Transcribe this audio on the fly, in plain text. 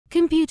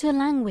Computer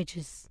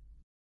languages.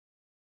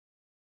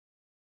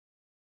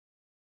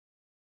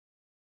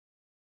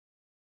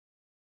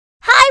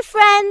 Hi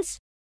friends!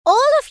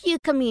 All of you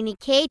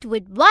communicate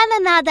with one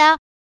another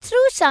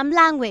through some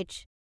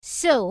language.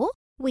 So,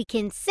 we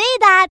can say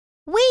that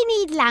we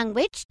need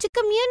language to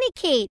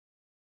communicate.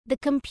 The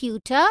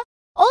computer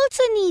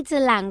also needs a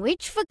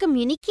language for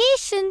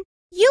communication.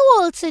 You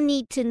also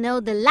need to know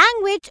the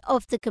language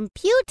of the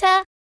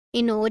computer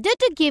in order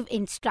to give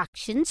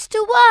instructions to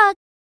work.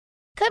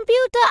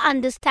 Computer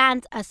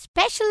understands a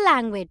special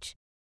language.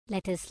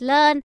 Let us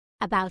learn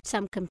about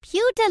some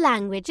computer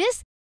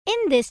languages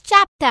in this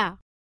chapter.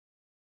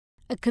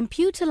 A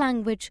computer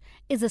language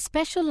is a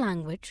special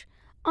language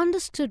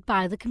understood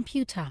by the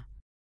computer.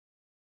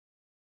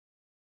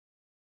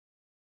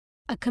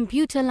 A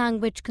computer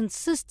language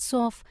consists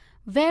of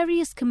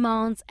various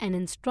commands and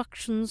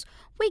instructions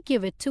we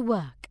give it to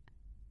work.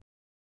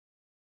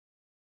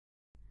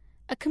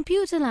 A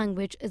computer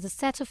language is a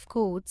set of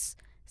codes,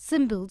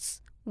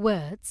 symbols,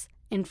 words,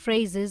 and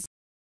phrases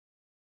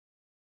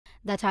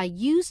that are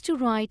used to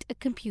write a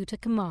computer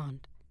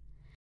command.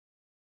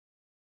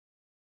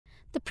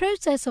 The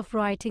process of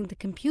writing the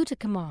computer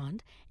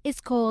command is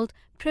called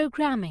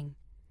programming.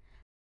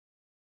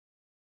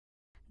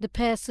 The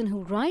person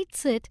who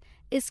writes it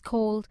is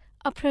called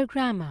a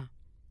programmer.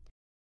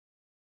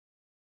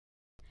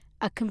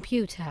 A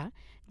computer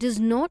does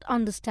not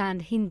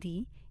understand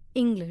Hindi,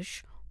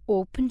 English,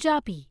 or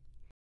Punjabi.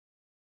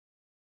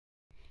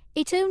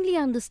 It only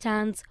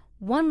understands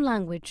one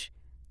language,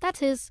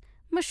 that is,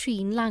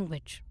 machine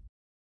language.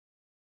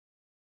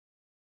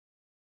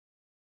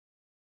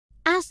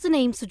 As the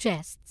name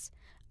suggests,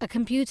 a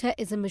computer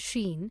is a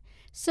machine,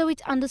 so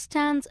it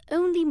understands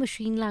only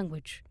machine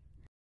language.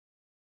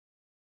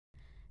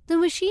 The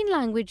machine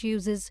language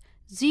uses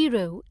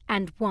 0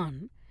 and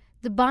 1,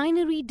 the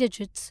binary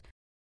digits,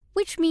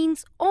 which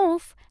means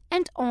off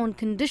and on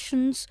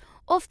conditions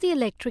of the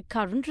electric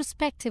current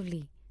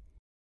respectively.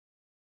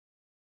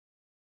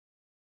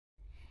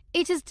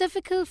 It is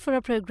difficult for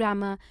a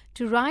programmer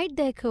to write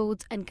their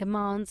codes and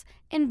commands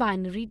in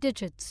binary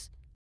digits.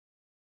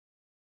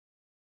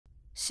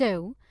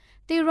 So,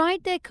 they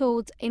write their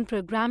codes in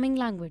programming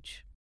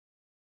language.